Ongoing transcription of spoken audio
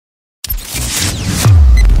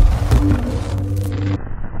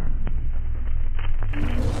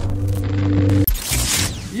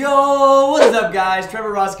Yo, what is up guys?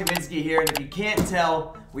 Trevor Roskovensky here, and if you can't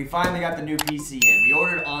tell, we finally got the new PC in. We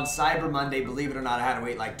ordered on Cyber Monday. Believe it or not, I had to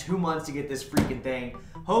wait like 2 months to get this freaking thing.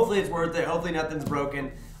 Hopefully it's worth it. Hopefully nothing's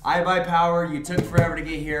broken. iBUYPOWER, you took forever to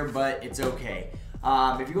get here, but it's okay.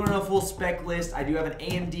 If you want to know a full spec list, I do have an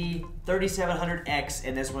AMD 3700X,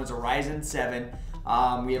 and this one's a Ryzen 7.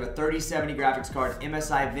 We have a 3070 graphics card,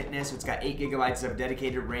 MSI VENTUS, so it's got 8 gigabytes of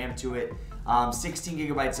dedicated RAM to it, 16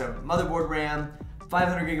 gigabytes of motherboard RAM,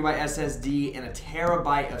 500 gigabyte SSD, and a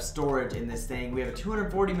terabyte of storage in this thing. We have a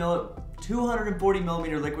 240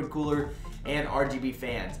 millimeter liquid cooler and RGB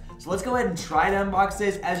fans. So let's go ahead and try to unbox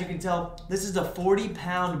this. As you can tell, this is a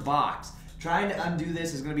 40-pound box. Trying to undo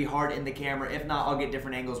this is going to be hard in the camera. If not, I'll get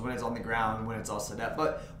different angles when it's on the ground and when it's all set up.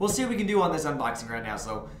 But we'll see what we can do on this unboxing right now.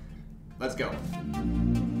 So let's go.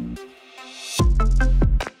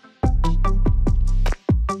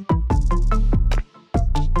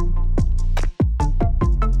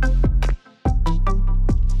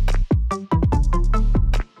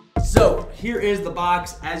 So here is the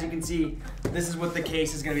box. As you can see, this is what the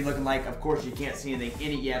case is going to be looking like. Of course, you can't see anything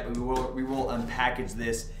in it yet, but we will unpackage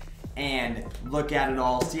this and look at it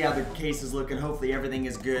all, see how the case is looking. Hopefully everything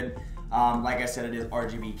is good. Like I said, it is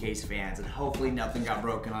RGB case fans, and hopefully nothing got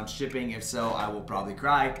broken on shipping. If so, I will probably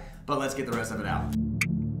cry, but let's get the rest of it out.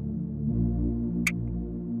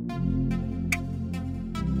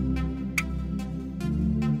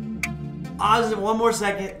 One more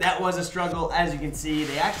second, that was a struggle. As you can see,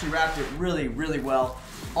 they actually wrapped it really, really well.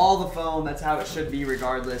 All the foam, that's how it should be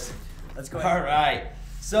regardless. Let's go ahead. All right,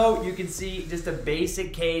 so you can see just a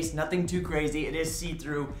basic case, nothing too crazy. It is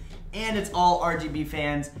see-through, and it's all RGB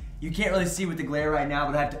fans. You can't really see with the glare right now,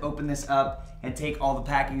 but I have to open this up and take all the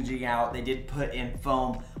packaging out. They did put in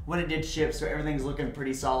foam when it did ship, so everything's looking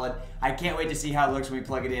pretty solid. I can't wait to see how it looks when we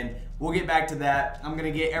plug it in. We'll get back to that. I'm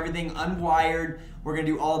gonna get everything unwired. We're gonna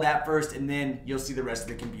do all that first, and then you'll see the rest of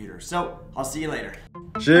the computer. So, I'll see you later.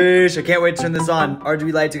 Sheesh, I can't wait to turn this on.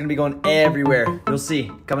 RGB lights are gonna be going everywhere. You'll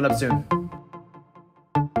see, coming up soon.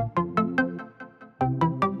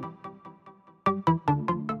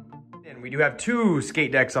 We do have 2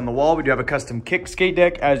 skate decks on the wall. We do have a custom kick skate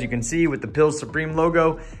deck, as you can see, with the Pills Supreme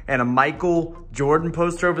logo and a Michael Jordan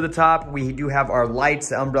poster over the top. We do have our lights.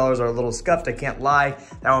 The umbrellas are a little scuffed, I can't lie.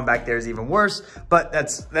 That one back there is even worse, but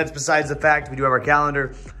that's besides the fact. We do have our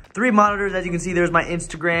calendar. 3 monitors, as you can see. There's my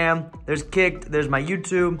Instagram, there's Kicked, there's my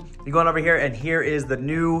YouTube. You go on over here, and here is the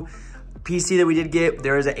new PC that we did get.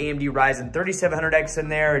 There is an AMD Ryzen 3700X in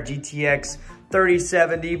there, a GTX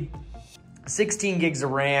 3070, 16 gigs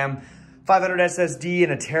of RAM, 500 SSD,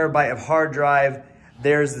 and a terabyte of hard drive.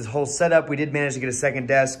 There's this whole setup. We did manage to get a second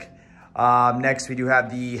desk. Next, we do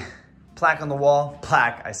have the plaque on the wall.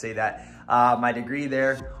 Plaque, I say that. My degree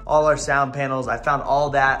there. All our sound panels. I found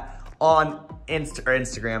all that on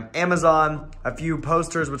Instagram. Amazon, a few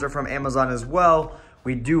posters, which are from Amazon as well.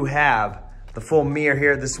 We do have the full mirror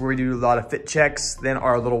here. This is where we do a lot of fit checks. Then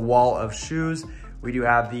our little wall of shoes. We do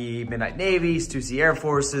have the Midnight Navy, Stussy Air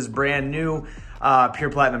Forces, brand new. Pure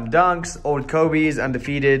Platinum Dunks, old Kobe's,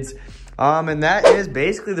 Undefeateds. And that is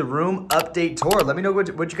basically the room update tour. Let me know what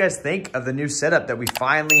you guys think of the new setup that we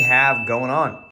finally have going on.